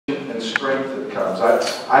and strength that comes.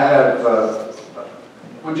 I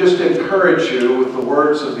would just encourage you with the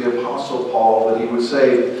words of the Apostle Paul, that he would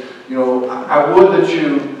say, you know, I would that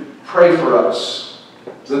you pray for us,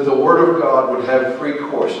 that the Word of God would have free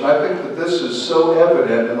course. And I think that this is so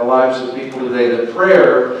evident in the lives of people today, that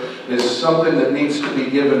prayer is something that needs to be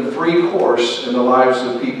given free course in the lives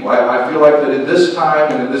of people. I feel like that in this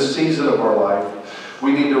time and in this season of our life,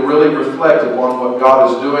 we need to really reflect upon what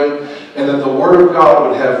God is doing, and that the Word of God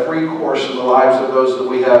would have free course in the lives of those that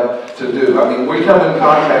we have to do. I mean, we come in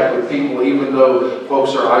contact with people even though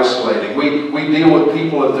folks are isolating. We deal with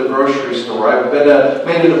people at the grocery store. I've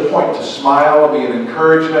made it a point to smile, be an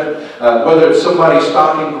encouragement, whether it's somebody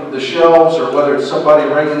stocking the shelves or whether it's somebody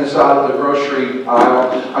bringing us out of the grocery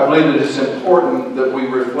aisle. I believe that it's important that we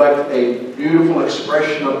reflect a beautiful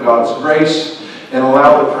expression of God's grace and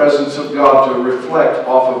allow the presence of God to reflect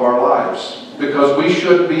off of our lives. Because we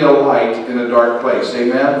should be a light in a dark place.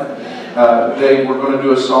 Amen? Today we're going to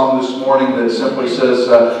do a song this morning that simply says,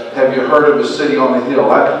 have you heard of a city on a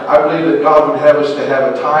hill? I believe that God would have us to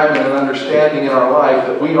have a time and an understanding in our life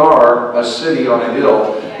that we are a city on a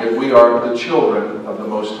hill if we are the children of the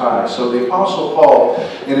Most High. So the Apostle Paul,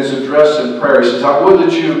 in his address in prayer, he says, I would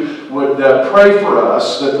that you would pray for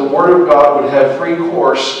us, that the Word of God would have free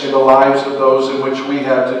course in the lives of those in which we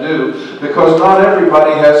have to do, because not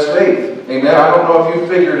everybody has faith. Amen. I don't know if you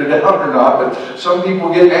figured it out or not, but some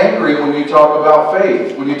people get angry when you talk about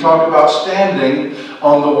faith, when you talk about standing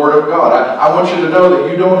on the Word of God. I want you to know that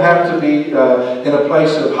you don't have to be in a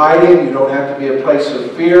place of hiding. You don't have to be a place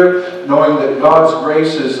of fear, knowing that God's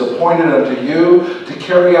grace is appointed unto you to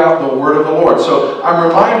carry out the Word of the Lord. So I'm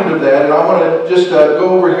reminded of that, and I want to just go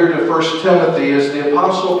over here to 1 Timothy, as the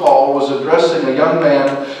Apostle Paul was addressing a young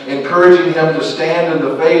man, encouraging him to stand in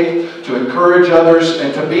the faith, to encourage others,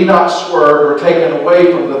 and to be not swerved or taken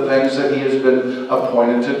away from the things that he has been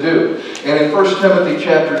appointed to do. And in 1 Timothy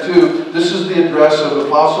chapter 2, this is the address of the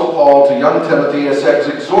Apostle Paul to young Timothy. It says,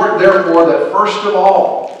 exhort therefore that first of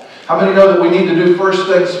all. How many know that we need to do first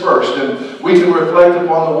things first? And we can reflect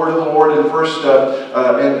upon the Word of the Lord in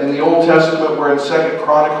in the Old Testament, where in 2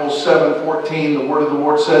 Chronicles 7:14, the Word of the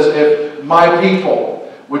Lord says, if my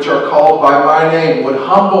people, which are called by my name, would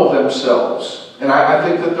humble themselves. And I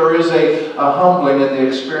think that there is a humbling in the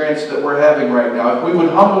experience that we're having right now. If we would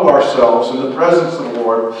humble ourselves in the presence of the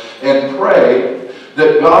Lord and pray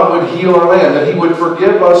that God would heal our land, that He would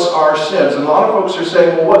forgive us our sins. And a lot of folks are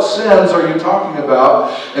saying, well, what sins are you talking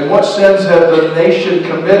about? And what sins have the nation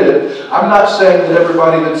committed? I'm not saying that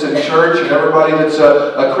everybody that's in church and everybody that's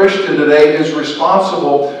a Christian today is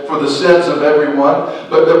responsible for the sins of everyone,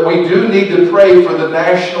 but that we do need to pray for the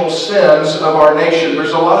national sins of our nation.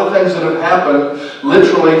 There's a lot of things that have happened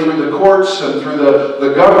literally through the courts and through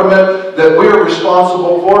the government that we're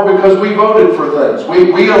responsible for because we voted for things.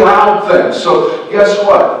 We allowed things. So guess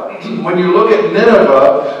what? When you look at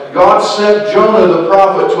Nineveh, God sent Jonah the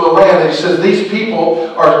prophet to a land, and He says, these people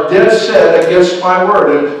are dead set against my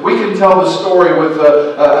word. And we can tell the story with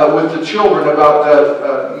the children about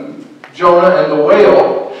Jonah and the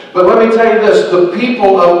whale. But let me tell you this, the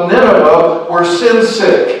people of Nineveh were sin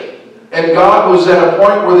sick. And God was at a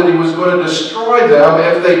point where that He was going to destroy them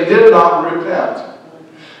if they did not repent.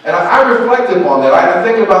 And I reflect upon that. I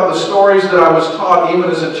think about the stories that I was taught even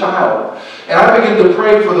as a child. And I begin to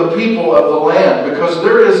pray for the people of the land, because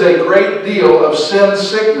there is a great deal of sin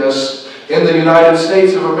sickness in the United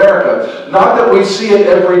States of America. Not that we see it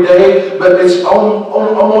every day, but it's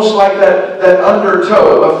almost like that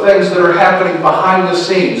undertow of things that are happening behind the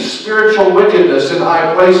scenes. Spiritual wickedness in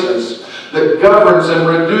high places that governs and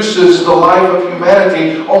reduces the life of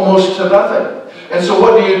humanity almost to nothing. And so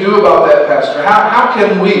what do you do about that, Pastor? How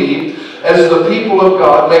can we, as the people of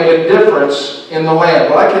God, make a difference in the land?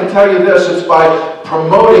 Well, I can tell you this, it's by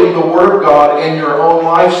promoting the Word of God in your own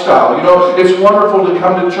lifestyle. You know, it's wonderful to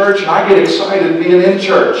come to church, and I get excited being in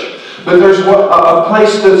church. But there's a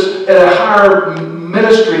place that's at a higher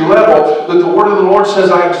ministry level that the Word of the Lord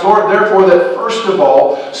says, I exhort therefore that first of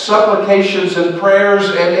all, supplications and prayers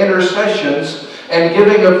and intercessions and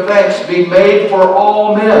giving of thanks be made for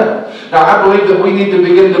all men. Now, I believe that we need to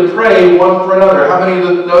begin to pray one for another. How many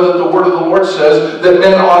know that the Word of the Lord says that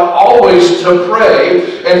men ought always to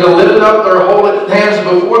pray and to lift up their holy hands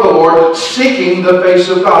before the Lord, seeking the face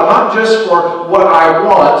of God, not just for what I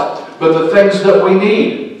want, but the things that we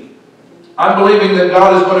need. I'm believing that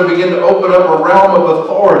God is going to begin to open up a realm of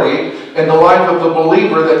authority in the life of the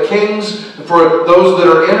believer, that kings, for those that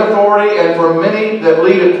are in authority and for many that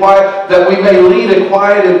lead a quiet, that we may lead a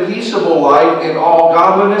quiet and peaceable life in all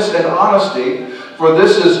godliness and honesty. For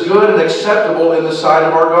this is good and acceptable in the sight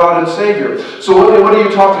of our God and Savior. So what are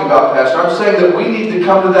you talking about, Pastor? I'm saying that we need to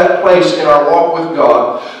come to that place in our walk with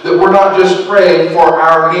God that we're not just praying for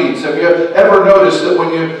our needs. Have you ever noticed that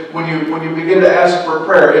when you begin to ask for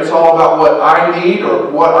prayer, it's all about what I need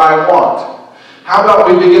or what I want? How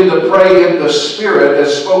about we begin to pray in the Spirit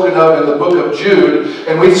as spoken of in the book of Jude,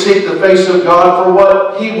 and we seek the face of God for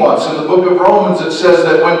what He wants. In the book of Romans it says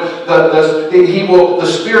that when the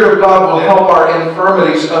Spirit of God will help our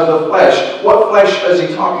infirmities of the flesh. What flesh is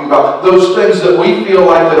He talking about? Those things that we feel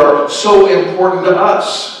like that are so important to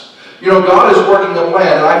us. You know, God is working a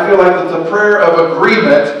plan, and I feel like that the prayer of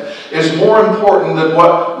agreement is more important than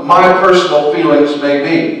what my personal feelings may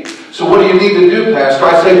be. So what do you need to do, Pastor?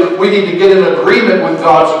 I say we need to get in agreement with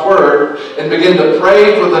God's Word and begin to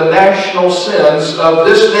pray for the national sins of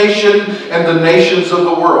this nation and the nations of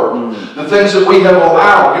the world. The things that we have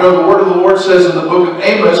allowed. You know, the Word of the Lord says in the book of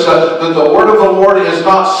Amos that the Word of the Lord is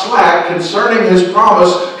not slack concerning His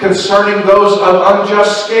promise concerning those of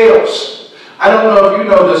unjust scales. I don't know if you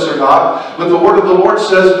know this or not, but the Word of the Lord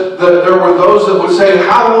says that there were those that would say,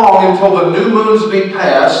 how long until the new moons be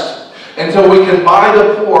passed, until we can buy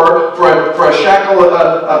the poor for a shekel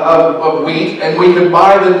of wheat, and we can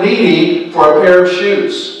buy the needy for a pair of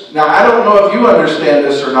shoes. Now, I don't know if you understand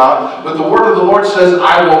this or not, but the Word of the Lord says,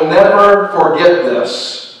 I will never forget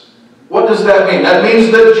this. What does that mean? That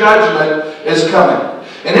means that judgment is coming.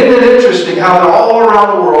 And isn't it interesting how all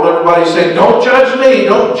around the world everybody's saying, don't judge me,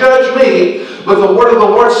 don't judge me. But the Word of the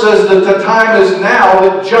Lord says that the time is now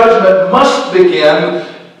that judgment must begin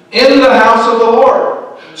in the house of the Lord.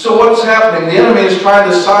 So what's happening? The enemy is trying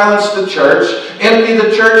to silence the church, empty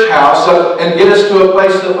the church house, and get us to a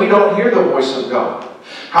place that we don't hear the voice of God.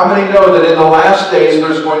 How many know that in the last days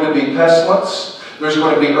there's going to be pestilence? There's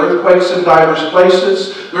going to be earthquakes in diverse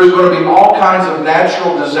places. There's going to be all kinds of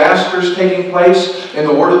natural disasters taking place. And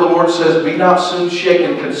the Word of the Lord says, be not soon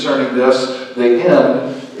shaken concerning this. The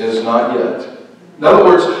end is not yet. In other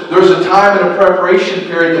words, there's a time and a preparation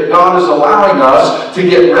period that God is allowing us to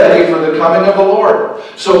get ready for the coming of the Lord.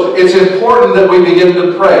 So it's important that we begin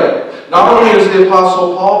to pray. Not only does the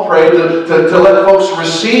Apostle Paul pray to let folks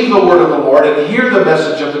receive the Word of the Lord and hear the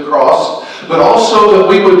message of the cross, but also that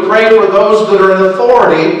we would pray for those that are in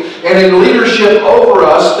authority and in leadership over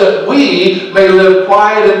us, that we may live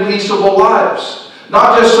quiet and peaceable lives.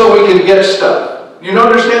 Not just so we can get stuff. You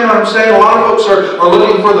understand what I'm saying? A lot of folks are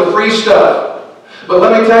looking for the free stuff. But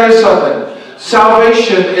let me tell you something.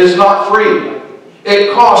 Salvation is not free.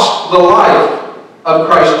 It costs the life of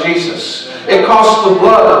Christ Jesus. It costs the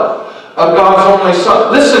blood of God's only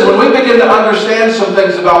Son. Listen, when we begin to understand some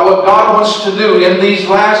things about what God wants to do in these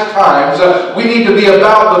last times, we need to be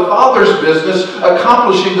about the Father's business,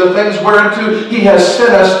 accomplishing the things whereunto He has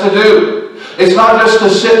sent us to do. It's not just to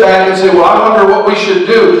sit back and say, well, I wonder what we should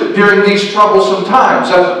do during these troublesome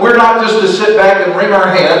times. We're not just to sit back and wring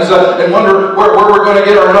our hands and wonder where we're going to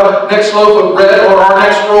get our next loaf of bread or our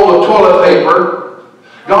next roll of toilet paper.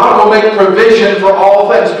 God will make provision for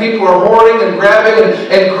all things. People are hoarding and grabbing,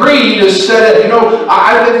 and greed is set in. You know,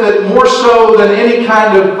 I think that more so than any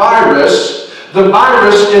kind of virus, the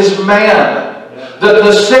virus is man.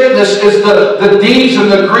 The sickness is the deeds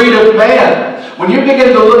and the greed of man. When you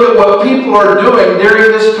begin to look at what people are doing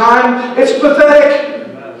during this time, it's pathetic.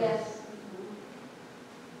 Yes.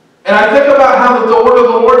 And I think about how the Word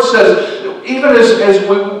of the Lord says, even as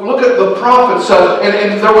we look at the prophets,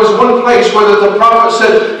 and there was one place where the prophet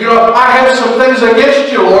said, you know, I have some things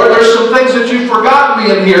against you, Lord. There's some things that you've forgotten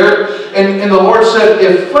me in here. And the Lord said,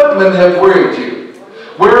 if footmen have wearied you,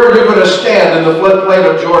 where are you going to stand in the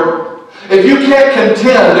floodplain of Jordan? If you can't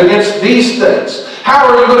contend against these things, how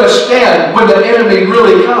are you going to stand when the enemy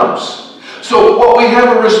really comes? So what we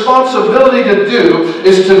have a responsibility to do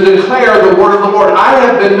is to declare the Word of the Lord. I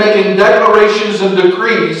have been making declarations and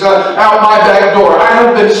decrees out my back door. I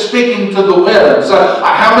have been speaking to the winds.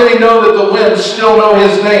 How many know that the winds still know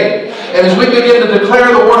His name? And as we begin to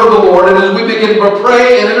declare the Word of the Lord, and as we begin to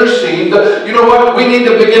pray and intercede, you know what? We need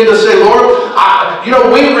to begin to say, Lord,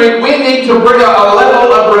 we need to bring a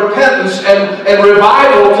level of repentance and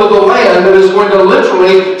revival to the land that is going to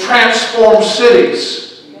literally transform cities.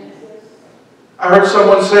 I heard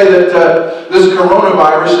someone say that this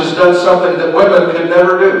coronavirus has done something that women could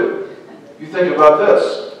never do. You think about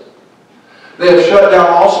this. They have shut down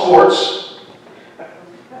all sports.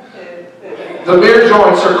 The beer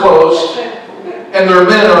joints are closed, and their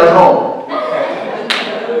men are at home.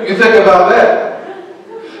 You think about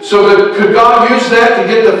that. So could God use that to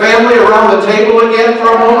get the family around the table again for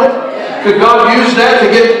a moment? Could God use that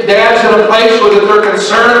to get dads in a place where they're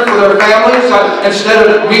concerned for their families instead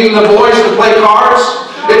of meeting the boys to play cards?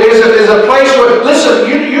 is a place where, listen,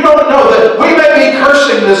 you don't know that we may be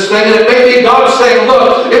cursing this thing, and it may be God saying,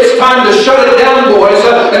 look, it's time to shut it down, boys,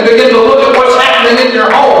 and begin to look at what's happening in your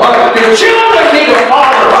home. Your children need a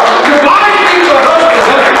father. Your wife needs a husband.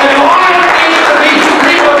 And life needs to be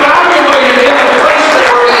reevaluated in the place that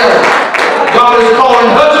we're in. God is calling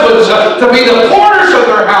husbands to be the porters of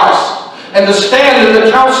their house and to stand in the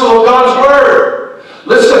counsel of God's Word.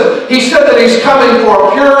 Listen, he said that he's coming for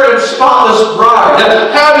a pure and spotless bride.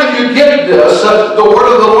 How do you get this? The word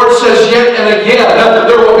of the Lord says yet and again,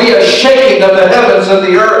 there will be a shaking of the heavens and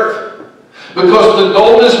the earth. Because the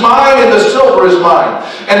gold is mine and the silver is mine.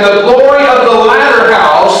 And the glory of the latter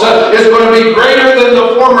house is going to be greater than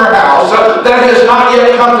the former house. That has not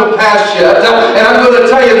yet come to pass yet. And I'm going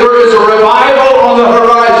to tell you, there is a revival on the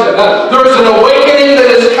horizon. There is an awakening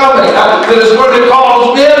that is coming that is going to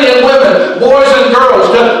cause men and women, boys and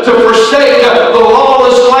girls, to forsake the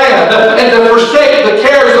lawless land and to forsake the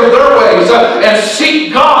cares of their ways and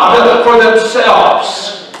seek God for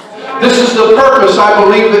themselves. This is the purpose, I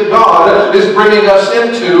believe, that God is bringing us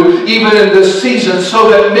into, even in this season, so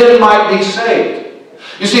that men might be saved.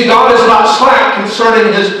 You see, God is not slack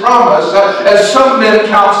concerning His promise, as some men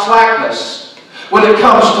count slackness when it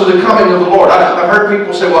comes to the coming of the Lord. I've heard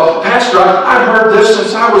people say, well, Pastor, I've heard this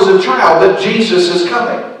since I was a child, that Jesus is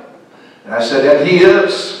coming. And I said, and He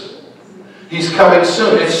is. He's coming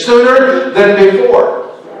soon. It's sooner than before.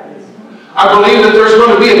 I believe that there's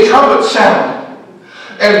going to be a trumpet sound.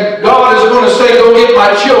 And God is going to say, go get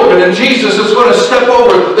my children. And Jesus is going to step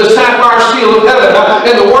over the sapphire seal of heaven.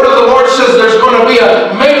 And the word of the Lord says there's going to be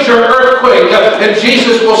a major earthquake. And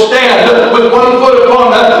Jesus will stand with 1 foot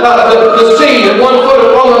upon the sea and 1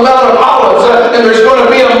 foot upon the Mount of Olives. And there's going to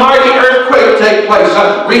be a mighty earthquake take place.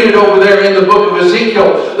 Read it over there in the book of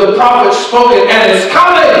Ezekiel. The prophet spoke it, and it's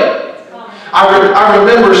coming. I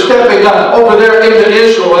remember stepping over there into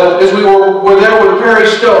Israel as we were there with Perry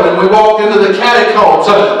Stone, and we walked into the catacombs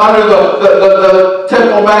under the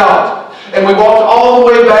Temple Mount. And we walked all the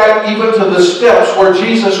way back even to the steps where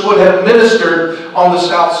Jesus would have ministered on the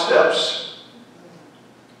south steps.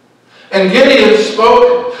 And Gideon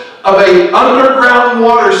spoke of an underground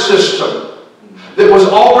water system that was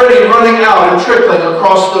already running out and trickling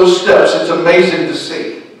across those steps. It's amazing to see.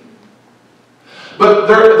 But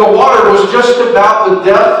the water was just about the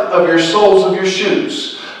depth of your soles of your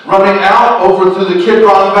shoes, running out over through the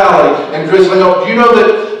Kidron Valley and drizzling up. Do you know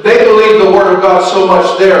that they believe the Word of God so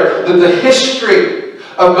much there that the history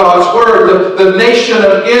of God's Word, the nation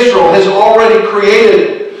of Israel has already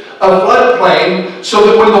created a floodplain so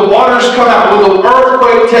that when the waters come out, when the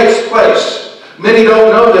earthquake takes place, many don't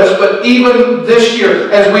know this, but even this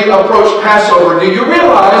year, as we approach Passover, do you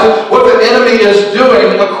realize what the enemy is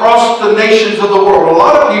doing across the nations of the world? A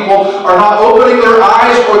lot of people are not opening their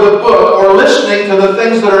eyes or the book or listening to the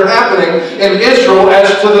things that are happening in Israel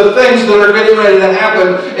as to the things that are getting ready to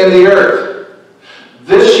happen in the earth.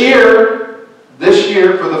 This year,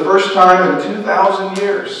 for the first time in 2,000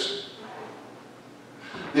 years,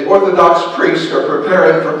 the Orthodox priests are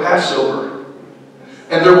preparing for Passover.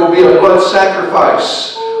 And there will be a blood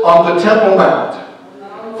sacrifice on the Temple Mount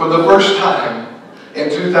for the first time in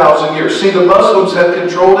 2,000 years. See, the Muslims had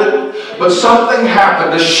controlled it, but something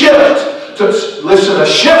happened. A shift took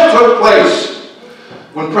place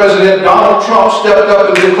when President Donald Trump stepped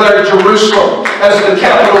up and declared Jerusalem as the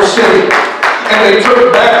capital city. And they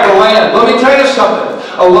took back the land. Let me tell you something.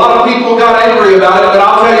 A lot of people got angry about it, but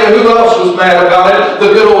I'll tell you who else was mad about it.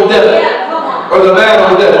 The good old devil. Or the bad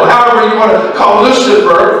old devil, however you want to call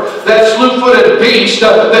Lucifer, that slew-footed beast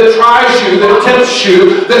that tries you, that tempts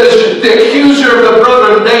you, that is the accuser of the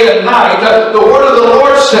brethren day and night. The word of the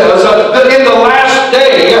Lord says that in the last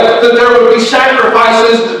day that there would be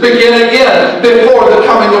sacrifices begin again before the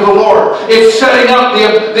coming of the Lord. It's setting up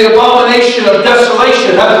the abomination of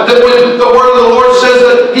desolation. That when the word of the Lord says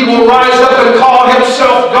that He will rise up and call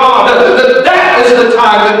Himself God, that is the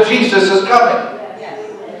time that Jesus is coming.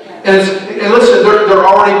 And listen, they're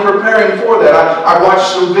already preparing for that. I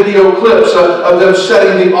watched some video clips of them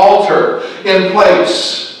setting the altar in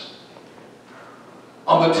place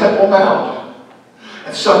on the Temple Mount.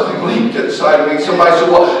 And something leaped inside of me. Somebody said,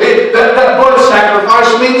 well, that blood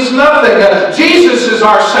sacrifice means nothing. Jesus is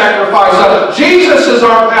our sacrifice. Jesus is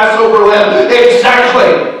our Passover lamb.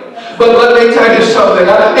 Exactly. But let me tell you something.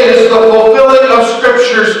 It is the fulfilling of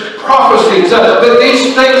Scripture's prophecies that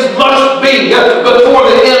these things must be before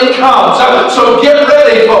the end comes. So get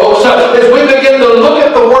ready, folks, as we begin to look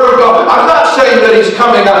at the Word of God. I'm not saying that He's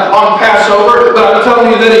coming on Passover, but I'm telling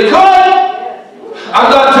you that He could. I'm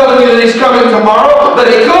not telling you that He's coming tomorrow, but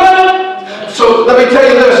He could. So let me tell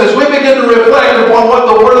you this, as we begin to reflect upon what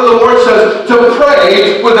the Word of the Lord says, to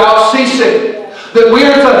pray without ceasing. That we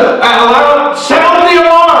are to sound the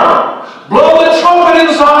alarm, blow the trumpet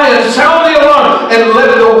in Zion, sound the alarm, and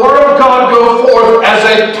let the Word of God go forth as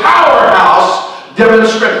a powerhouse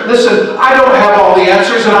demonstrate. Listen, I don't have all the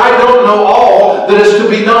answers, and I don't know all that is to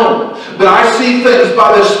be known. But I see things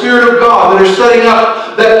by the Spirit of God that are setting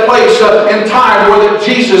up that place in time where that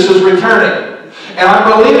Jesus is returning. And I'm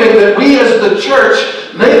believing that we as the church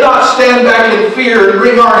may not stand back in fear and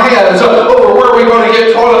wring our hands over where are we going to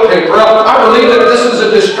get toilet paper. I believe that this is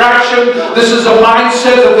a distraction. This is a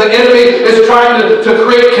mindset that the enemy is trying to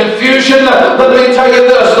create confusion. Let me tell you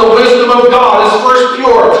this, the wisdom of God is first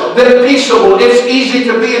pure, then peaceable. It's easy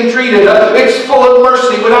to be entreated. It's full of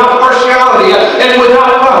mercy, without partiality, and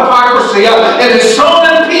without hypocrisy. And is sown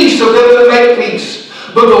in peace of them that make peace.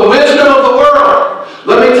 But the wisdom of the world,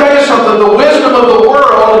 let me tell you something, the wisdom of the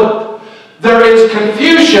world, there is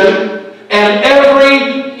confusion and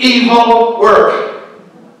every evil work.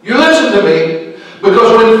 You listen to me,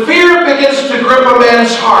 because when fear begins to grip a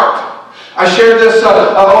man's heart, I shared this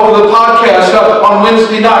over the podcast on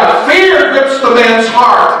Wednesday night. Fear grips the man's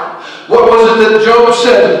heart. What was it that Job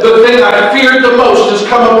said? The thing I feared the most has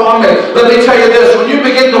come upon me. Let me tell you this. When you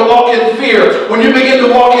begin to walk in fear, when you begin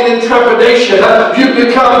to walk in intrepidation, you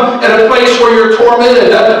become at a place where you're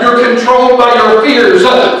tormented. You're controlled by your fears.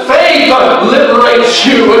 Faith liberates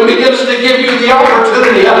you and begins to give you the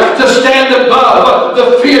opportunity to stand above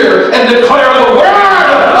the fear and declare the word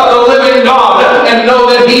of the living God and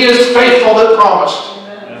know that He is faithful that promised.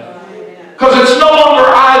 Because it's no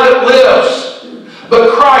longer I that lives,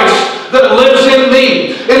 but Christ that lives in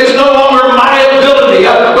me. It is no longer my ability,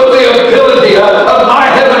 but the ability of my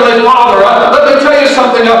Heavenly Father. Let me tell you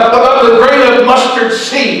something about the grain of mustard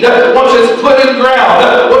seed. Once it's put in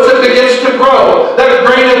ground, once it begins to grow, that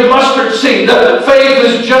grain of mustard seed, faith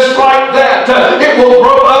is just like that. It will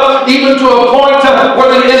grow up even to a point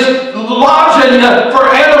where it is lodging for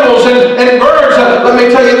animals and birds. Let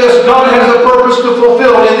me tell you this, God has a purpose to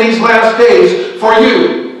fulfill in these last days for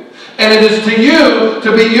you. And it is to you to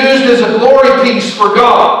be used as a glory piece for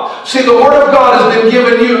God. See, the Word of God has been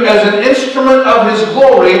given you as an instrument of His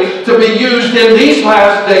glory to be used in these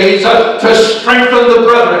last days to strengthen the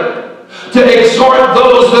brethren, to exhort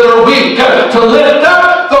those that are weak, to lift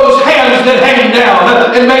up those hands that hang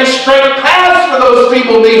down, and make straight paths for those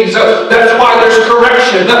feeble knees. That's why there's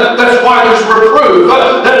correction. That's why there's reproof.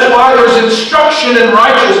 That's why there's instruction in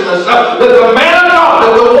righteousness. That the man of God,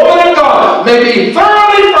 that the woman of God may be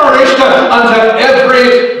thoroughly furnished unto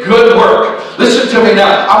every good work. Listen to me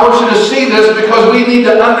now. I want you to see this because we need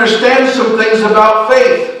to understand some things about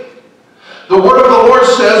faith. The Word of the Lord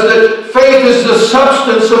says that faith is the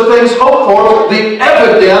substance of things hoped for, the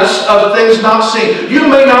evidence of things not seen. You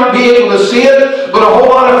may not be able to see it, but a whole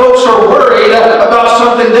lot of folks are worried about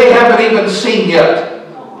something they haven't even seen yet.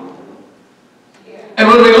 And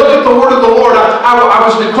when we look at the Word of the Lord, I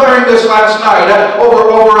was declaring this last night over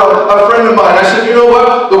a friend of mine. I said, you know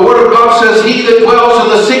what? The Word of God says, He that dwells in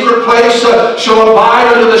the secret place shall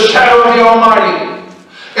abide under the shadow of the Almighty.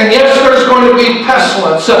 And yes, there's going to be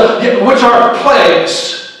pestilence, which are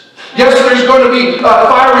plagues. Yes, there's going to be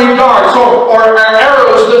fiery darts or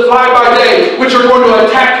arrows that fly by day, which are going to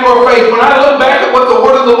attack your faith. When I look back at what the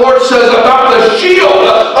Word of the Lord says about the shield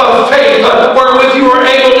of faith, wherewith you are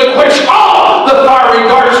able to quench all the fiery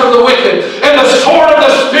darts of the wicked, and the sword of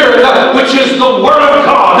the Spirit, which is the Word of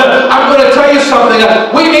God. I'm going to tell you something.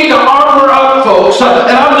 We need to armor up, folks.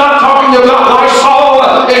 And I'm not talking about Lysol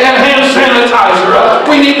and hand sanitizer.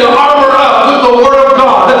 We need to armor up with the Word of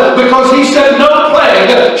God, because He said no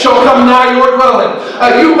plague shall come nigh your dwelling.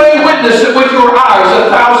 You may witness it with your eyes,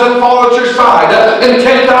 1,000 fall at your side, and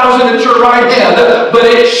 10,000 at your right hand, but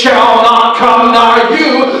it shall not come nigh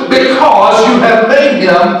you, because you have made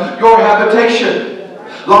Him your habitation.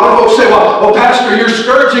 A lot of folks say, well, Pastor, you're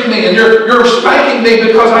scourging me and you're spanking me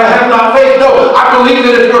because I have not faith. No, I believe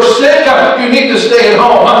that if you're sick, you need to stay at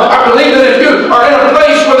home. I believe that if you are in a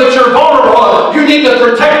place where that you're vulnerable, you need to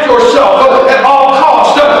protect yourself at all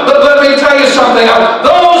costs. But let me tell you something.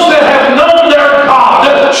 Those that have known their God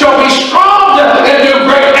shall be strong and do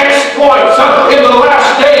great exploits in the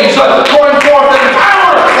last days, going forth in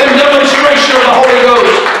power and demonstration of the Holy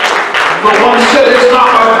Ghost. The one said, it's not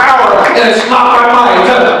by power and it's not by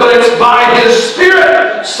might, but it's by His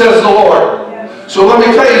Spirit, says the Lord. So let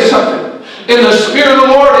me tell you something. In the Spirit of the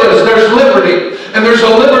Lord there's liberty, and there's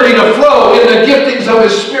a liberty to flow in the giftings of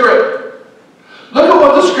His Spirit. Look at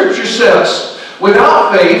what the Scripture says.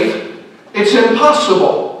 Without faith, it's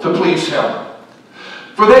impossible to please Him.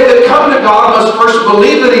 For they that come to God must first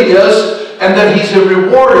believe that He is, and that He's a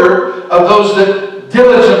rewarder of those that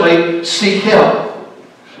diligently seek Him.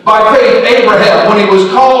 By faith, Abraham, when he was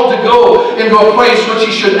called to go into a place which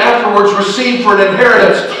he should afterwards receive for an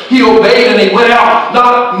inheritance, he obeyed and he went out,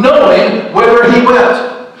 not knowing whither he went.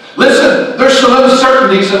 Listen, there's some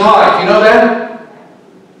uncertainties in life. You know that?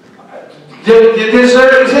 Is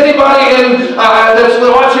anybody that's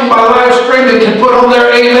watching my live stream that can put on their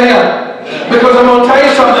amen? Because I'm going to tell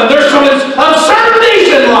you something. There's some uncertainties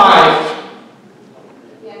in life.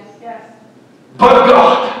 Yes. But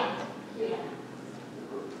God.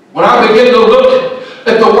 When I begin to look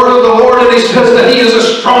at the word of the Lord, and He says that He is a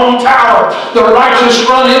strong tower the righteous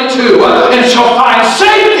run into and shall find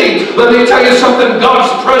safety. Let me tell you something.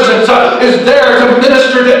 God's presence is there to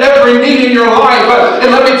minister to every need in your life.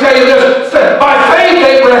 And let me tell you this. By faith,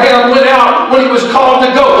 Abraham went out when he was called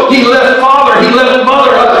to go. He left father, he left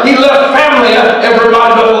mother, he left family,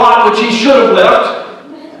 everybody but Lot, which he should have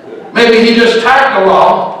left. Maybe he just tagged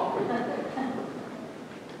along.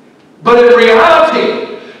 But in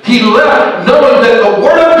reality, he left knowing that the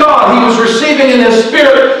Word of God he was receiving in his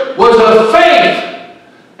spirit was of faith.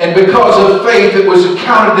 And because of faith, it was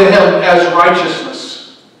accounted to him as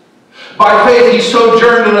righteousness. By faith, he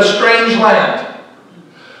sojourned in a strange land,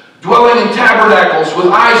 dwelling in tabernacles with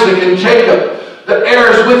Isaac and Jacob, the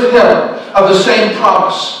heirs with him of the same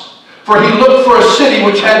promise. For he looked for a city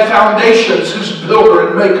which had foundations, whose builder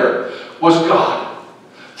and maker was God.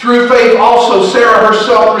 Through faith also Sarah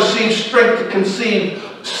herself received strength to conceive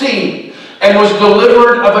seed, and was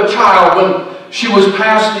delivered of a child when she was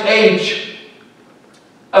past the age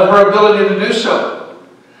of her ability to do so.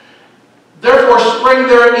 Therefore spring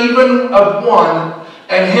there even of one,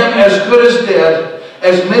 and him as good as dead,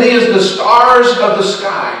 as many as the stars of the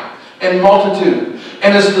sky in multitude,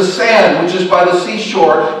 and as the sand which is by the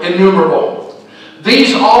seashore innumerable.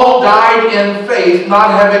 These all died in faith,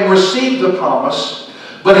 not having received the promise,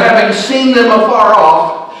 but having seen them afar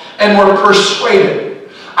off, and were persuaded.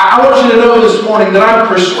 I want you to know this morning that I'm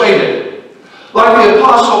persuaded. Like the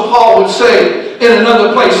Apostle Paul would say in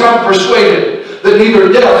another place, I'm persuaded that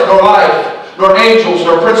neither death nor life, nor angels,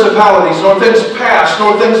 nor principalities, nor things past,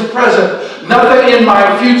 nor things present, nothing in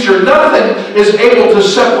my future, nothing is able to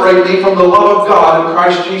separate me from the love of God in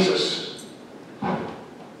Christ Jesus.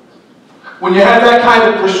 When you have that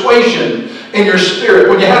kind of persuasion in your spirit,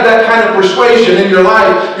 when you have that kind of persuasion in your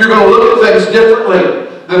life, you're going to look at things differently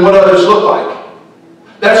than what others look like.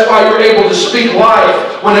 That's why you're able to speak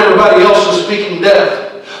life when everybody else is speaking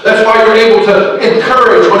death. That's why you're able to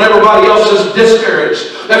encourage when everybody else is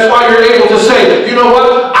discouraged. That's why you're able to say, you know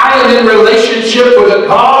what? I am in relationship with a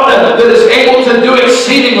God that is able to do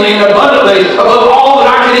exceedingly and abundantly above all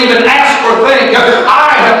that I can even ask or think.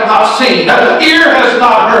 I have not seen, ear has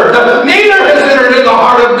not heard, neither has entered in the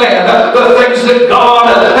heart of man the things that God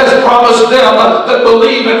has promised them that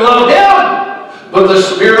believe and love Him. But the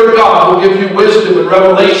Spirit of God will give you wisdom and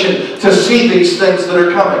revelation to see these things that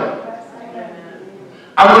are coming.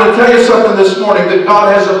 I'm going to tell you something this morning, that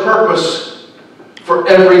God has a purpose for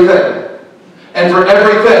everything. And for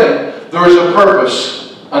everything, there is a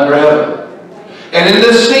purpose under heaven. And in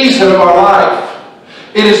this season of our life,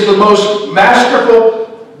 it is the most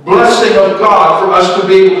masterful blessing of God for us to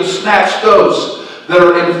be able to snatch those that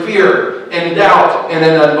are in fear, in doubt, and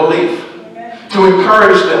in unbelief. To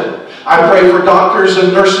encourage them. I pray for doctors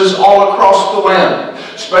and nurses all across the land,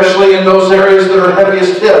 especially in those areas that are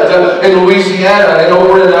heaviest hit, in Louisiana and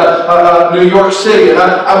over in New York City. And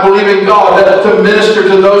I believe in God to minister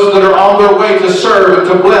to those that are on their way to serve and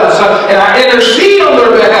to bless. And I intercede on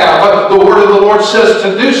their behalf. The Word of the Lord says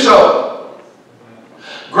to do so.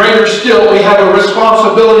 Greater still, we have a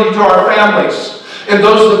responsibility to our families and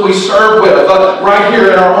those that we serve with right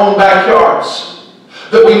here in our own backyards.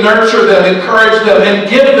 That we nurture them, encourage them, and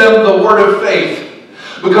give them the word of faith.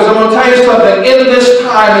 Because I'm going to tell you something, in this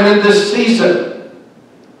time and in this season,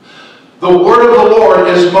 the word of the Lord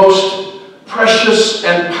is most precious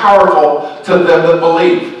and powerful to them that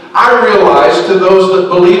believe. I realize to those that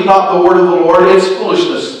believe not the word of the Lord, it's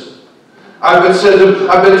foolishness. I've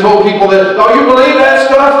been told people that, oh, you believe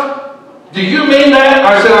that stuff? Do you mean that?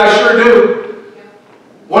 I said, I sure do.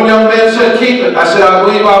 One young man said, keep it. I said, I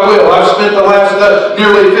believe I will. I've spent the last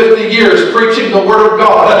nearly 50 years preaching the Word of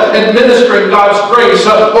God and ministering God's grace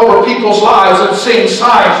over people's lives and seeing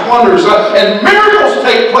signs, wonders, and miracles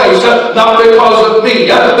take place, not because of me,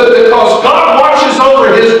 but because God watches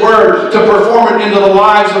over His Word to perform it into the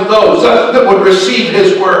lives of those that would receive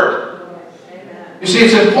His Word. You see,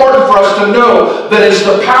 it's important for us to know that it's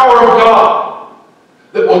the power of God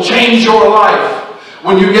that will change your life.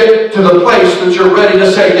 When you get to the place that you're ready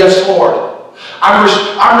to say, yes, Lord.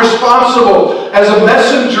 I'm responsible as a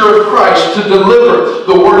messenger of Christ to deliver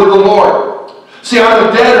the word of the Lord. See, I'm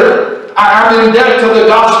a debtor. I'm in debt to the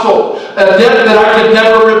gospel, a debt that I could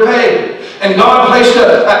never repay. And God placed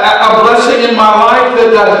a blessing in my life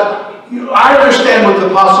that I understand what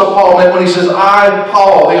the Apostle Paul meant when he says, I,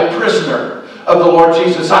 Paul, the prisoner of the Lord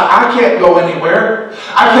Jesus. I can't go anywhere.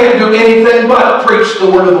 I can't do anything but preach the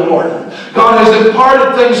word of the Lord. God has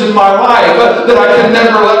imparted things in my life that I can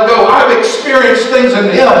never let go. I've experienced things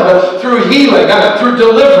in Him through healing, through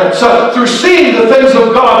deliverance, through seeing the things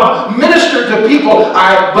of God ministered to people.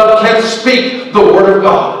 I but can't speak the word of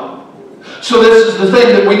God. So this is the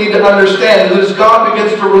thing that we need to understand, that as God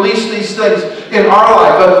begins to release these things in our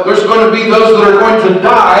life, there's going to be those that are going to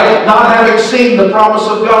die not having seen the promise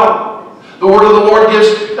of God. The word of the Lord gives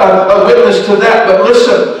a witness to that. But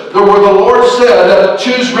listen, the word of the Lord said,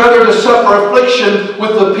 choose rather to suffer affliction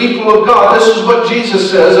with the people of God. This is what Jesus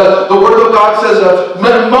says. The word of God says,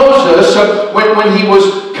 Moses, when he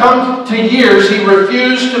was come to years, he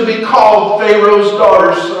refused to be called Pharaoh's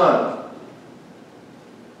daughter's son.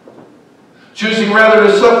 Choosing rather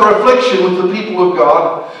to suffer affliction with the people of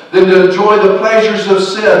God than to enjoy the pleasures of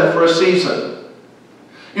sin for a season.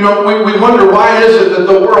 You know, we wonder, why is it that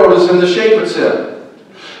the world is in the shape it's in?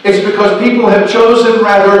 It's because people have chosen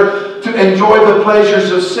rather to enjoy the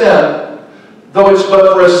pleasures of sin, though it's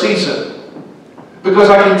but for a season. Because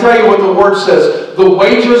I can tell you what the Word says. The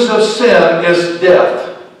wages of sin is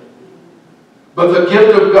death, but the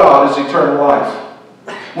gift of God is eternal life.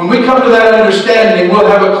 When we come to that understanding, we'll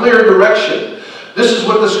have a clear direction. This is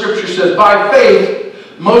what the Scripture says. By faith,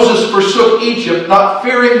 Moses forsook Egypt, not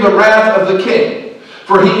fearing the wrath of the king.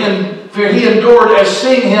 For he endured as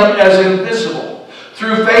seeing him as invisible.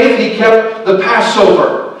 Through faith he kept the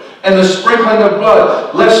Passover and the sprinkling of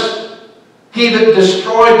blood, lest he that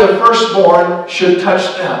destroyed the firstborn should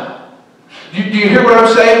touch them. Do you hear what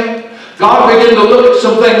I'm saying? God began to look at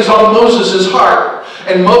some things on Moses' heart.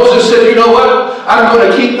 And Moses said, you know what? I'm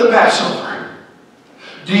going to keep the Passover.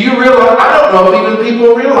 Do you realize? I don't know if even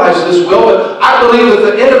people realize this, Will, but I believe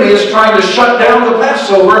that the enemy is trying to shut down the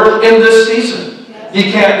Passover in this season. You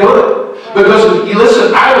can't do it. Because,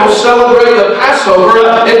 listen, I will celebrate the Passover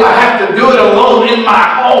if I have to do it alone in my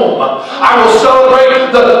home. I will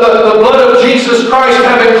celebrate the blood of Jesus Christ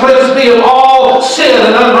having cleansed me of all sin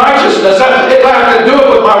and unrighteousness if I have to do it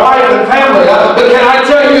with my wife and family. But can I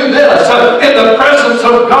tell you this? In the presence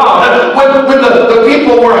of God, when the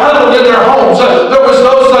people were huddled in their homes, there was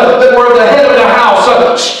those that were at the head of the house,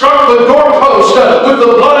 struck the doorpost with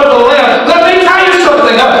the blood of the Lamb. Let me tell you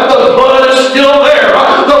something. The blood is still there.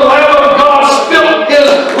 The Lamb of God spilt His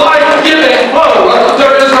life-giving flow.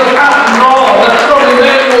 There is a fountain drawn from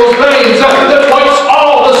Emmanuel's veins that wipes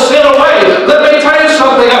all the sin away. Let me tell you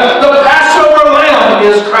something. The Passover Lamb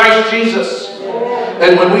is Christ Jesus.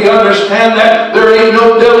 And when we understand that, there ain't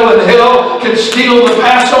no devil in hell can steal the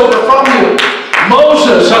Passover from you.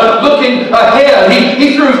 Moses, looking ahead,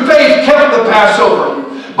 he through faith kept the Passover.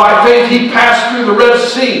 By faith he passed through the Red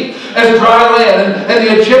Sea as dry land, and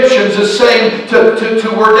the Egyptians, as saying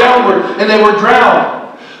were downward, and they were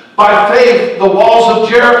drowned. By faith the walls of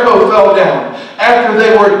Jericho fell down after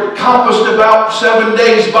they were compassed about 7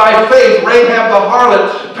 days. By faith Rahab the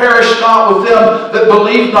harlot perished not with them that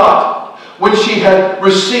believed not, when she had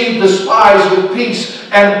received the spies with peace.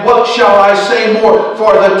 And what shall I say more?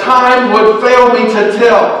 For the time would fail me to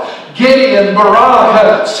tell. Gideon,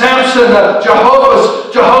 Barak, Samson,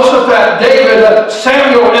 Jehoshaphat, David,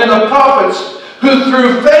 Samuel, and the prophets, who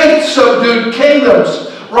through faith subdued kingdoms,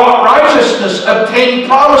 wrought righteousness, obtained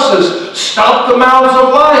promises, stopped the mouths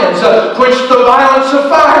of lions, quenched the violence of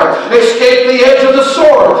fire, escaped the edge of the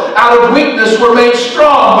sword, out of weakness were made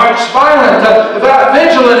strong, waxed violent,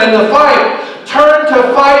 vigilant in the fight, turned to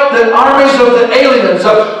fight the armies of the aliens.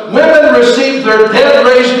 Women received their dead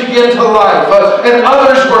raised again to life, and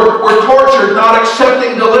others were tortured, not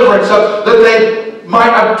accepting deliverance, that they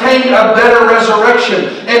might obtain a better resurrection.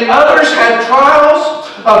 And others had trials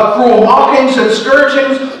of cruel mockings and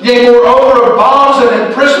scourgings, yea, moreover of bonds and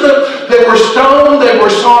imprisonment. They were stoned, they were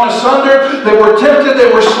sawn asunder, they were tempted,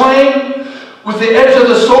 they were slain. With the edge of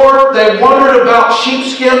the sword, they wandered about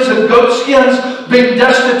sheepskins and goatskins, being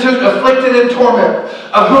destitute, afflicted, and torment,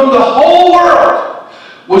 of whom the whole world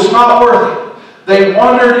was not worthy. They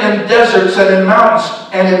wandered in deserts and in mountains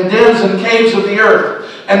and in dens and caves of the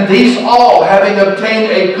earth. And these all, having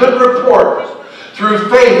obtained a good report, through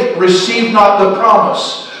faith received not the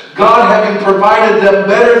promise, God having provided them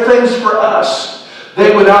better things for us,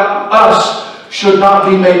 they without us should not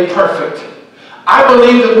be made perfect. I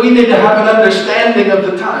believe that we need to have an understanding of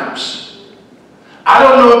the times. I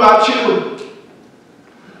don't know about you,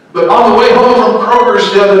 but on the way home from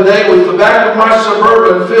Kroger's the other day, with the back of my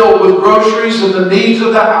Suburban filled with groceries and the needs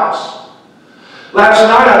of the house, Last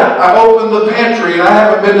night I opened the pantry, and I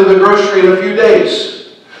haven't been to the grocery in a few days.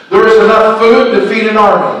 There is enough food to feed an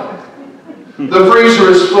army. The freezer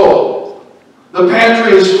is full. The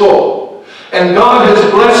pantry is full. And God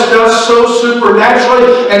has blessed us so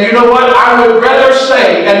supernaturally. And you know what? I would rather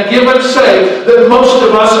say and give and say that most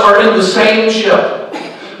of us are in the same ship.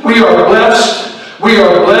 We are blessed. We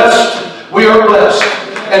are blessed. We are blessed.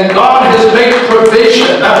 And God has made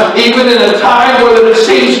provision, even in a time where there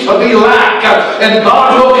seems to be lack. And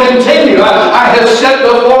God will continue. I have said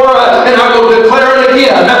before, and I will declare it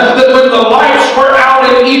again, that when the lights were out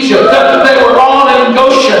in Egypt, they were on in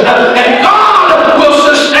Goshen. And God will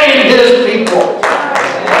sustain His people.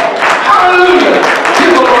 Hallelujah.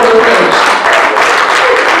 Give the Lord the praise.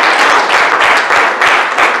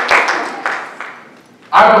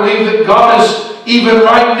 I believe that God is even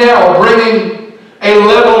right now bringing a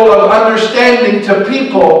level of understanding to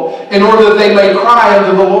people in order that they may cry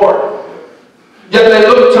unto the Lord. Yet they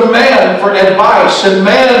look to man for advice and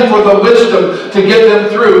man for the wisdom to get them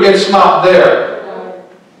through. It's not there.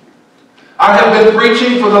 I have been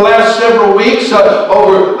preaching for the last several weeks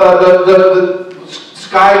over the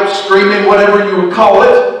Skype streaming, whatever you would call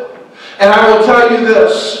it. And I will tell you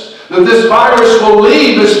this, that this virus will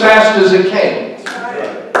leave as fast as it came.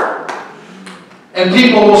 And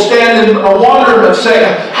people will stand in wonderment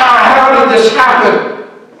saying, how did this happen?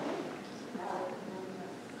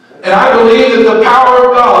 And I believe that the power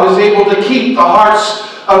of God is able to keep the hearts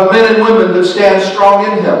of men and women that stand strong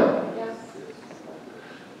in Him.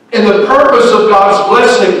 And the purpose of God's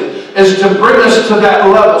blessing is to bring us to that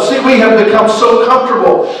level. See, we have become so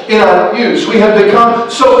comfortable in our pews. We have become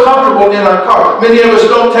so comfortable in our car. Many of us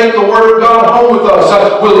don't take the Word of God home with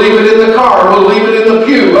us. We'll leave it in the car. We'll leave it in the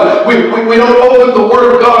pew. We don't open the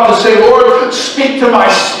Word of God to say, Lord, speak to my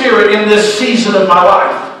spirit in this season of my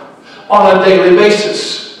life on a daily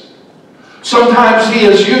basis. Sometimes He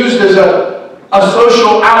is used as a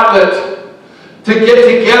social outlet to get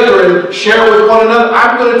together and share with one another.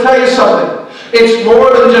 I'm going to tell you something. It's more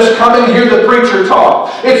than just coming to hear the preacher talk.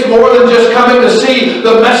 It's more than just coming to see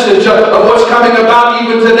the message of what's coming about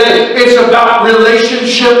even today. It's about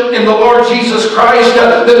relationship in the Lord Jesus Christ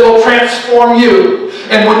that will transform you.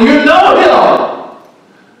 And when you know Him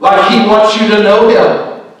like He wants you to know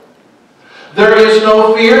Him, there is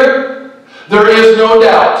no fear, there is no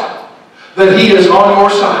doubt that He is on your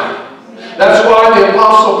side. That's why the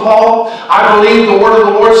Apostle Paul, I believe the word of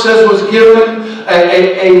the Lord says, was given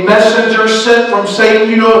a messenger sent from Satan.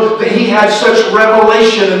 You know, that he had such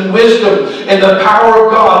revelation and wisdom and the power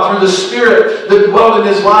of God through the Spirit that dwelt in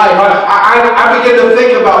his life. I began to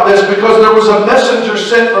think about this because there was a messenger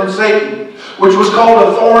sent from Satan, which was called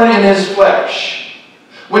a thorn in his flesh.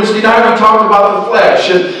 Wednesday night we talked about the flesh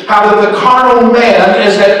and how that the carnal man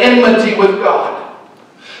is at enmity with God.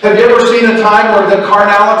 Have you ever seen a time where the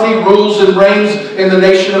carnality rules and reigns in the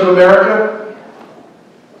nation of America?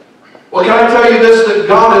 Well, can I tell you this, that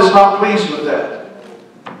God is not pleased with that?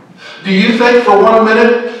 Do you think for 1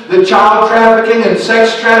 minute that child trafficking and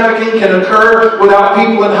sex trafficking can occur without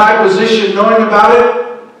people in high position knowing about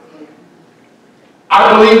it?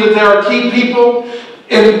 I believe that there are key people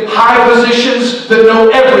in high positions that know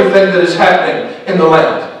everything that is happening in the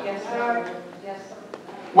land.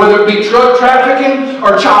 Whether it be drug trafficking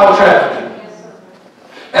or child trafficking.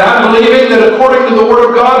 And I'm believing that according to the Word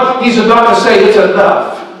of God, He's about to say it's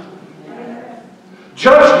enough.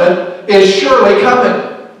 Judgment is surely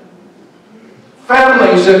coming.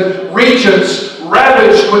 Families and regions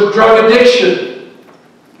ravaged with drug addiction.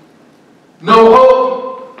 No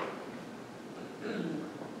hope.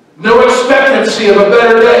 No expectancy of a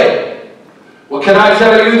better day. Well, can I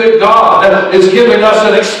tell you that God is giving us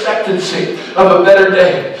an expectancy of a better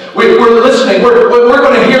day? We're listening. We're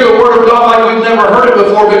going to hear the Word of God like we've never heard it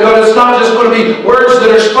before, because it's not just going to be words that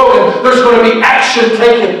are spoken. There's going to be action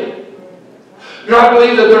taken. You know, I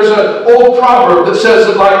believe that there's an old proverb that says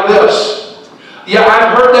it like this. Yeah,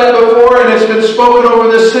 I've heard that before, and it's been spoken over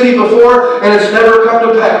this city before, and it's never come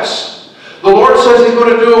to pass. The Lord says He's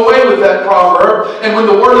going to do away with that proverb, and when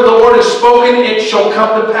the Word of the Lord is spoken, it shall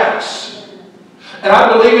come to pass. And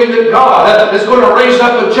I'm believing that God is going to raise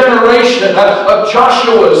up a generation of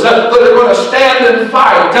Joshuas that are going to stand and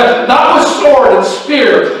fight, not with sword and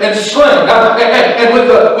spear and sling, and with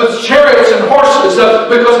chariots and horses,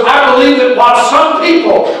 because I believe that while some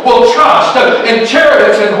people will trust in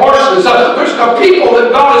chariots and horses, there's a people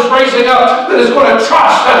that God is raising up that is going to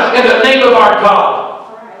trust in the name of our God.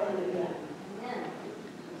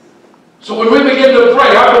 So when we begin to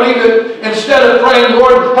pray, I believe that instead of praying,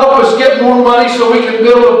 Lord, help us get more money so we can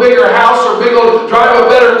build a bigger house or drive a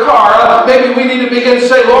better car, maybe we need to begin to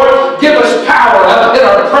say, Lord, give us power in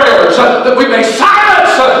our prayers that we may silence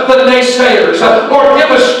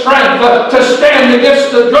to stand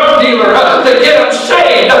against the drug dealer, to get them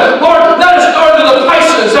saved. Lord, let us go to the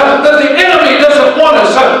places that the enemy doesn't want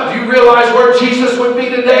us. Do you realize where Jesus would be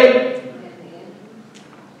today?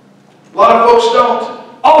 A lot of folks don't.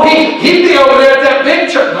 Oh, he'd be over there at that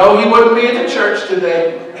big church. No, he wouldn't be in the church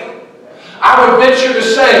today. I would venture to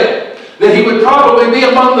say that he would probably be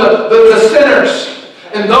among the sinners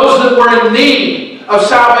and those that were in need of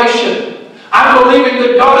salvation. I'm believing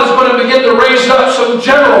that God is going to begin to raise up some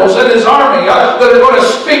generals in His army that are going to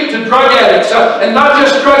speak to drug addicts, and not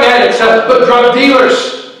just drug addicts, but drug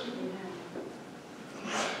dealers.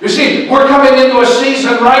 You see, we're coming into a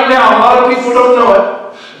season right now, a lot of people don't know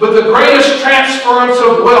it, but the greatest transference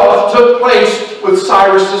of wealth took place with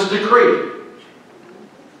Cyrus's decree.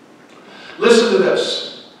 Listen to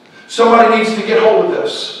this. Somebody needs to get hold of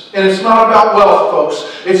this. And it's not about wealth,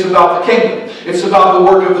 folks. It's about the kingdom. It's about the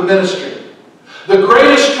work of the ministry. The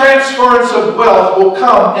greatest transference of wealth will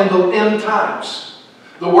come in the end times.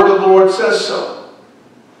 The word of the Lord says so.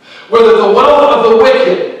 Whether the wealth of the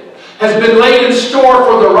wicked has been laid in store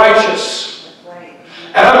for the righteous.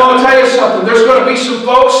 And I'm going to tell you something. There's going to be some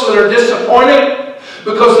folks that are disappointed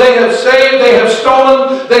because they have saved, they have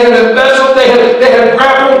stolen, they have embezzled, they have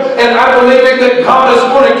grappled, and I'm believing that God is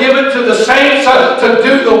going to give it to the saints to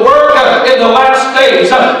do the work in the last days.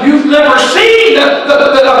 You've never seen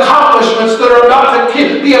the accomplishments that are about to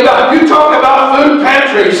be about. You talk about food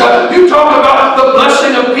pantries. You talk about the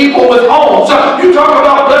blessing of people with homes. You talk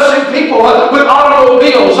about blessing people with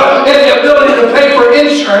automobiles and the ability to pay for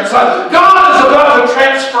insurance. God is about to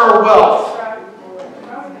transfer wealth.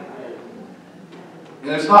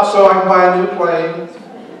 And it's not so I can buy a new plane.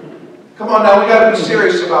 Come on now, we got to be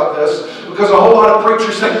serious about this, because a whole lot of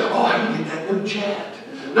preachers think, oh, I can get that new jet.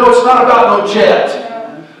 No, it's not about no jet.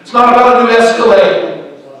 It's not about a new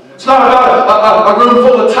Escalade. It's not about a room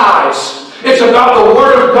full of ties. It's about the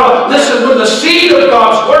Word of God. Listen, when the seed of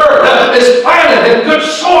God's Word is planted in good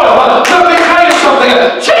soil, let me tell you something.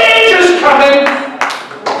 Change is coming.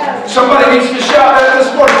 Somebody needs to shout that this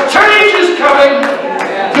morning. Change is coming.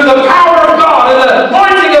 To the power of God and the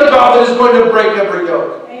anointing of God that is going to break every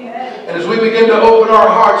yoke. Amen. And as we begin to open our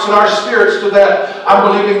hearts and our spirits to that, I'm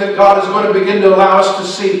believing that God is going to begin to allow us to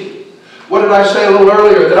see. What did I say a little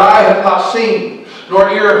earlier? That I have not seen, nor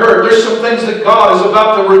ear heard. There's some things that God is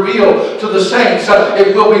about to reveal to the saints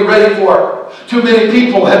if we'll be ready for it. Too many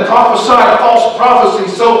people have prophesied false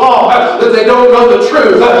prophecies so long that they don't know the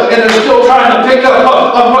truth, and they're still trying to pick up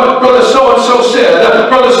on what Brother So-and-so said,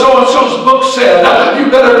 Brother So-and-so's book said. You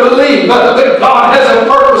better believe that God has a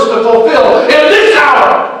purpose to fulfill in this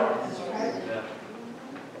hour.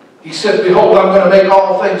 He said, behold, I'm going to make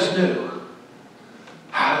all things new.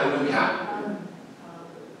 Hallelujah.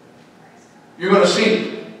 You're going to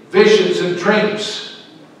see visions and dreams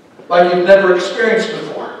like you've never experienced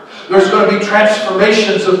before. There's going to be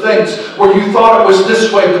transformations of things where you thought it was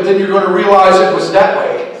this way, but then you're going to realize it was that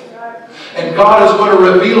way. And God is going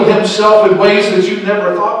to reveal Himself in ways that you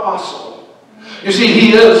never thought possible. You see,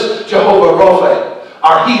 He is Jehovah Rapha,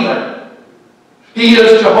 our healer. He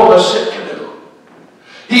is Jehovah Sitkanu.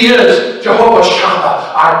 He is Jehovah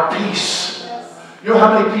Shammah, our peace. You know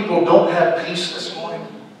how many people don't have peace this morning?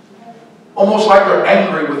 Almost like they're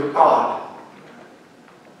angry with God.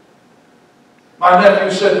 My nephew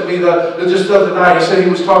said to me just the other night, he said he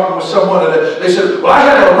was talking with someone, and they said, well, I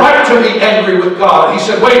have a right to be angry with God. And he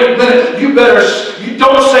said, wait a minute, you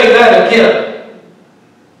don't say that again.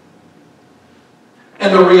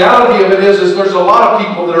 And the reality of it is there's a lot of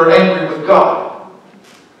people that are angry with God.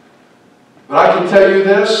 But I can tell you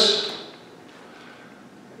this,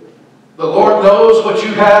 the Lord knows what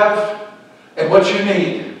you have and what you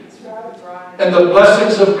need. And the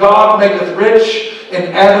blessings of God maketh rich and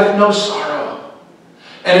addeth no sorrow.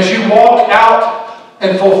 And as you walk out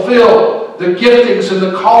and fulfill the giftings and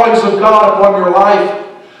the callings of God upon your life,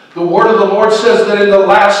 the Word of the Lord says that in the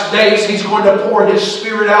last days He's going to pour His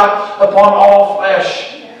Spirit out upon all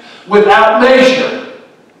flesh without measure.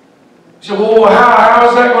 You say, well, how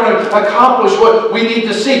is that going to accomplish what we need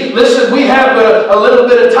to see? Listen, we have a little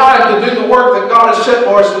bit of time to do the work that God has set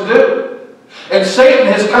for us to do. And Satan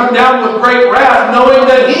has come down with great wrath, knowing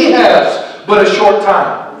that he has but a short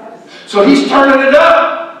time. So he's turning it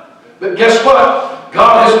up. But guess what?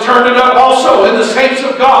 God has turned it up also in the saints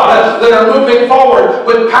of God that are moving forward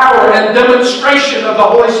with power and demonstration of the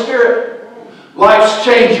Holy Spirit. Life's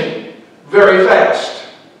changing very fast.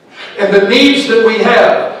 And the needs that we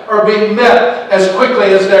have are being met as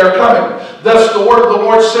quickly as they are coming. Thus the word of the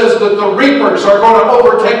Lord says that the reapers are going to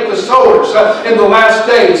overtake the sowers in the last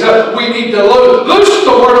days. We need to loose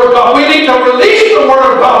the Word of God. We need to release the Word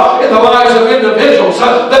of God in the lives of individuals.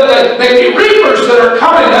 That they may be reapers that are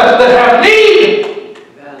coming that have need.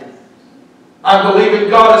 I'm believing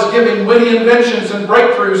God is giving witty inventions and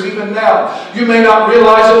breakthroughs even now. You may not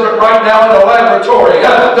realize it, but right now in a laboratory,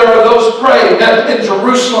 there are those praying in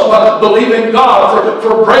Jerusalem, believing God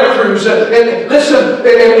for breakthroughs. And listen,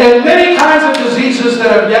 and many kinds of diseases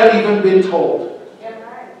that have yet even been told.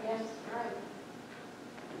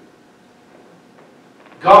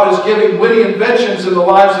 God is giving witty inventions in the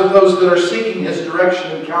lives of those that are seeking His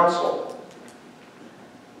direction and counsel.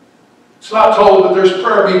 It's not told that there's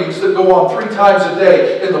prayer meetings that go on 3 times a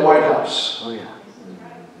day in the White House. Oh, yeah.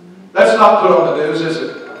 That's not put on the news, is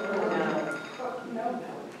it?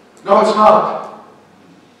 No, it's not.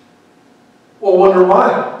 Well, wonder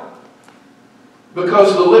why?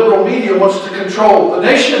 Because the liberal media wants to control the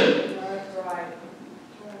nation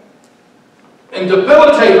and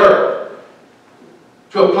debilitate her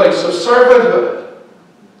to a place of servanthood.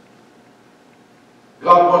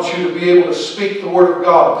 God wants you to be able to speak the Word of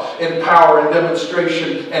God in power and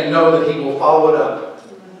demonstration and know that He will follow it up.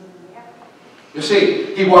 You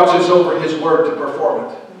see, He watches over His Word to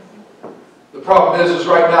perform it. The problem is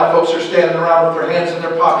right now folks are standing around with their hands in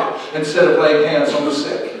their pocket instead of laying hands on the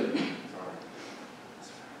sick.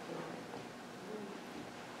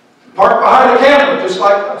 Parked behind a camera just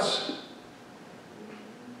like us.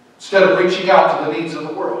 Instead of reaching out to the needs of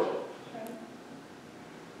the world.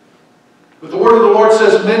 But the word of the Lord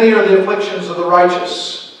says, many are the afflictions of the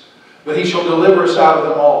righteous, but He shall deliver us out of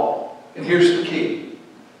them all. And here's the key.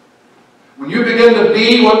 When you begin to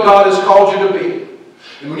be what God has called you to be,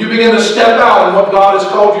 and when you begin to step out in what God has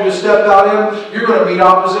called you to step out in, you're going to meet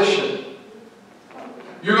opposition.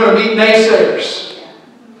 You're going to meet naysayers.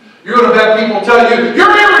 You're going to have people tell you,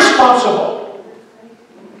 you're irresponsible.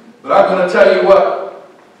 But I'm going to tell you what.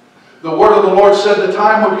 The word of the Lord said the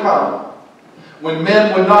time would come when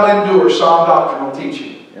men would not endure sound doctrinal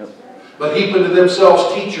teaching, but heap unto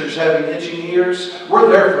themselves teachers having itching ears. We're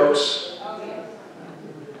there, folks.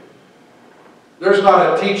 There's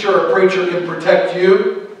not a teacher or preacher can protect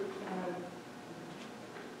you.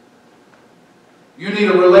 You need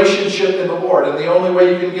a relationship in the Lord, and the only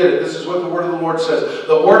way you can get it, this is what the word of the Lord says.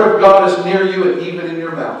 The word of God is near you and even in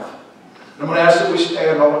your mouth. And I'm going to ask that we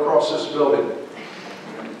stand all across this building.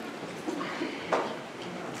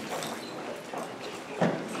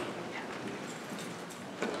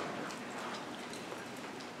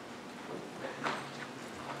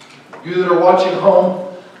 You that are watching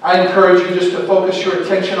home, I encourage you just to focus your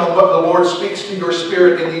attention on what the Lord speaks to your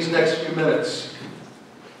spirit in these next few minutes.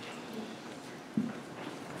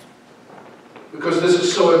 Because this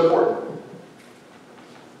is so important.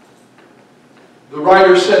 The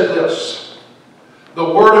writer said this, the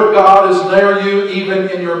Word of God is near you even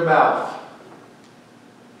in your mouth.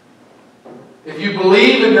 If you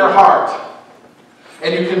believe in your heart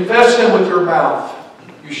and you confess Him with your mouth,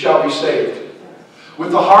 you shall be saved.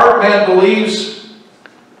 With the heart man believes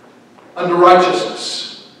unto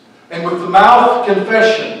righteousness, and with the mouth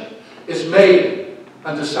confession is made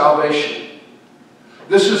unto salvation.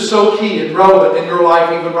 This is so key and relevant in your life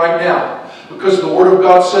even right now, because the Word of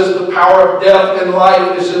God says the power of death and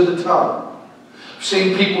life is in the tongue. I've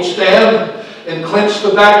seen people stand and clench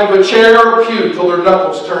the back of a chair or pew till their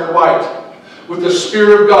knuckles turn white, with the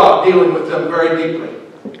Spirit of God dealing with them very deeply.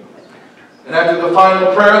 And after the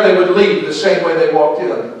final prayer, they would leave the same way they walked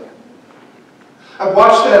in. I've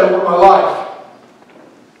watched that over my life.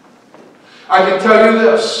 I can tell you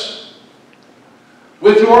this.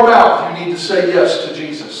 With your mouth, you need to say yes to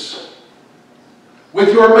Jesus. With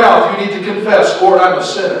your mouth, you need to confess, Lord, I'm a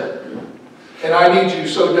sinner. And I need you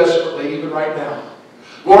so desperately, even right now.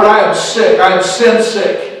 Lord, I am sick. I am sin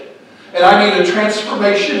sick. And I need a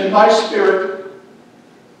transformation in my spirit.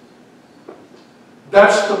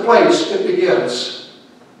 That's the place it begins.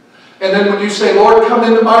 And then when you say, Lord, come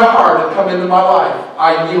into my heart and come into my life,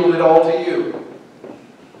 I yield it all to you.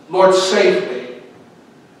 Lord, save me.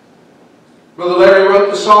 Brother Larry wrote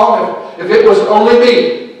the song, if it was only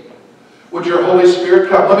me, would your Holy Spirit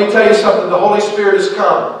come? Let me tell you something. The Holy Spirit has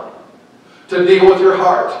come to deal with your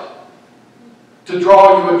heart, to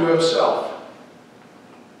draw you into Himself.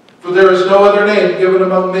 For there is no other name given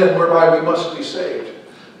among men whereby we must be saved.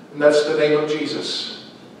 And that's the name of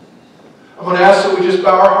Jesus. I'm going to ask that we just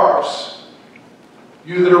bow our hearts.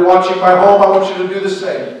 You that are watching my home, I want you to do the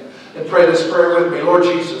same. And pray this prayer with me. Lord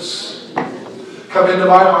Jesus, come into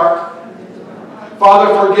my heart.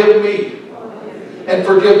 Father, forgive me. And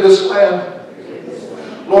forgive this land.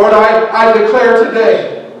 Lord, I declare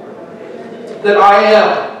today that I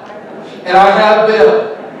am and I have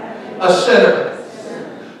been a sinner.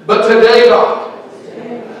 But today, God,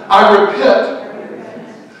 I repent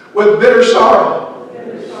with bitter sorrow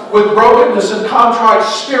with brokenness and contrite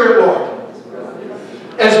spirit, Lord.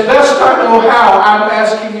 As best I know how, I'm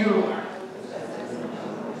asking you, Lord,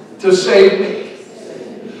 to save me.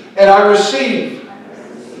 And I receive,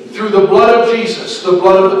 through the blood of Jesus, the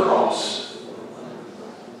blood of the cross,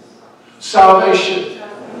 salvation,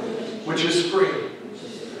 which is free.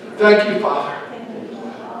 Thank you, Father,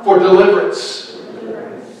 for deliverance.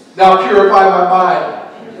 Now purify my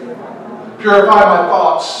mind. Purify my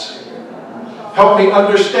thoughts. Help me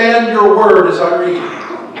understand your word as I read.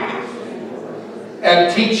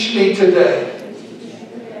 And teach me today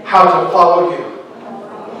how to follow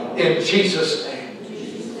you. In Jesus'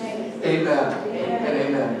 name. Amen and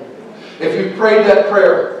amen. If you prayed that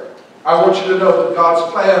prayer, I want you to know that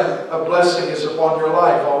God's plan of blessing is upon your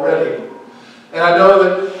life already. And I know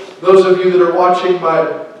that those of you that are watching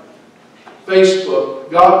by Facebook,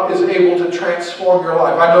 God is able to transform your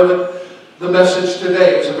life. I know that the message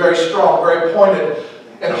today is very strong, very pointed,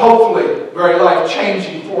 and hopefully very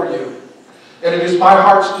life-changing for you. And it is my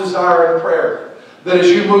heart's desire and prayer that as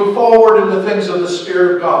you move forward in the things of the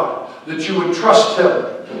Spirit of God, that you would trust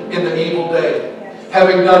Him in the evil day,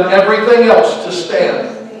 having done everything else to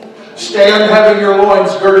stand. Stand having your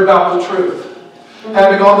loins girded about with truth,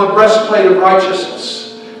 having on the breastplate of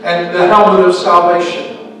righteousness and the helmet of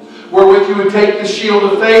salvation, wherewith you would take the shield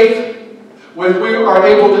of faith, when we are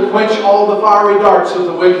able to quench all the fiery darts of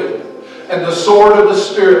the wicked, and the sword of the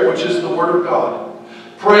Spirit, which is the Word of God.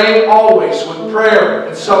 Praying always with prayer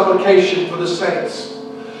and supplication for the saints.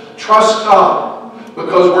 Trust God,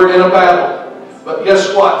 because we're in a battle. But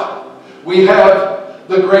guess what? We have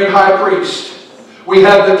the great high priest. We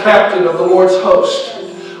have the captain of the Lord's host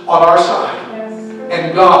on our side.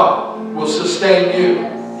 And God will sustain you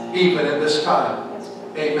even in this time.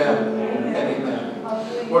 Amen and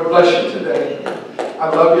amen. Lord bless you today. I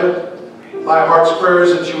love you. My heart's prayer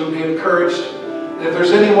is that you would be encouraged. And if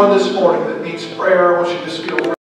there's anyone this morning that needs prayer, I want you to just feel